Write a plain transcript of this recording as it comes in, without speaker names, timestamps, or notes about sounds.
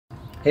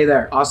Hey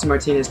there, Austin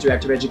Martinez,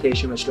 Director of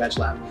Education with Stretch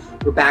Lab.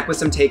 We're back with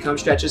some take-home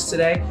stretches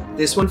today.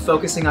 This one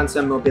focusing on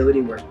some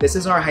mobility work. This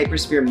is our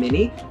Hypersphere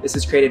Mini. This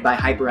is created by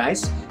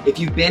Hyperice. If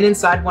you've been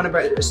inside one of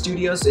our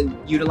studios and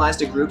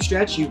utilized a group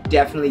stretch, you've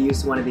definitely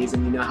used one of these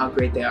and you know how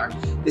great they are.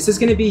 This is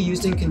going to be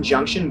used in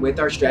conjunction with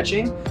our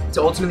stretching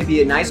to ultimately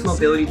be a nice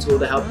mobility tool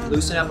to help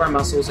loosen up our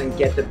muscles and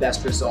get the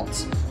best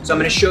results. So I'm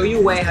going to show you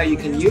a way how you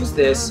can use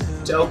this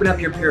to open up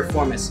your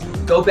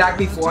piriformis. Go back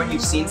before and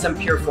you've seen some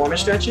piriformis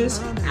stretches,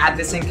 add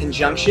this in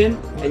conjunction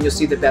and you'll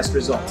see the best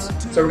results.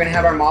 So we're going to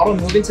have our model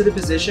move into the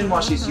position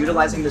while she's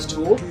utilizing this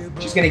tool.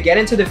 She's going to get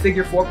into the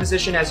figure 4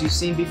 position as you've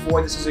seen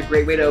before. This is a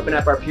great way to open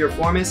up our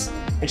piriformis,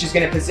 and she's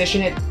going to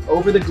position it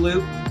over the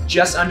glute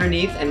just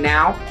underneath, and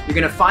now you're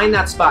going to find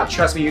that spot.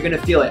 Trust me, you're going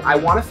to feel it. I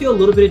want to feel a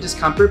little bit of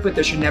discomfort, but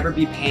there should never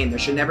be pain. There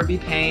should never be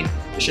pain.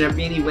 There should never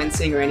be any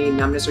wincing or any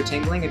numbness or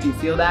tingling. If you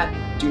feel that,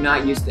 do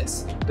not use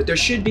this. But there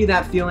should be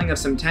that feeling of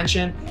some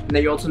tension and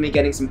that you're ultimately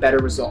getting some better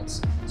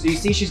results. So you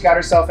see she's got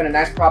herself in a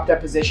nice propped up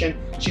position.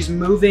 She's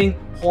moving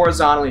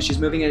horizontally. She's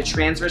moving in a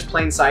transverse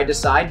plane side to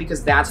side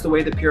because that's the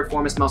way the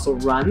piriformis muscle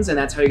runs, and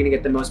that's how you're going to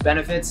get the most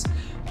benefits.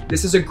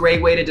 This is a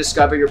great way to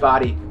discover your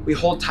body. We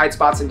hold tight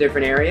spots in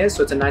different areas,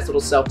 so it's a nice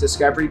little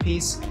self-discovery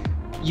piece.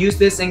 Use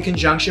this in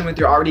conjunction with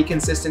your already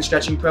consistent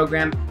stretching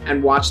program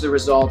and watch the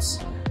results.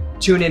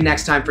 Tune in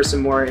next time for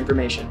some more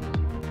information.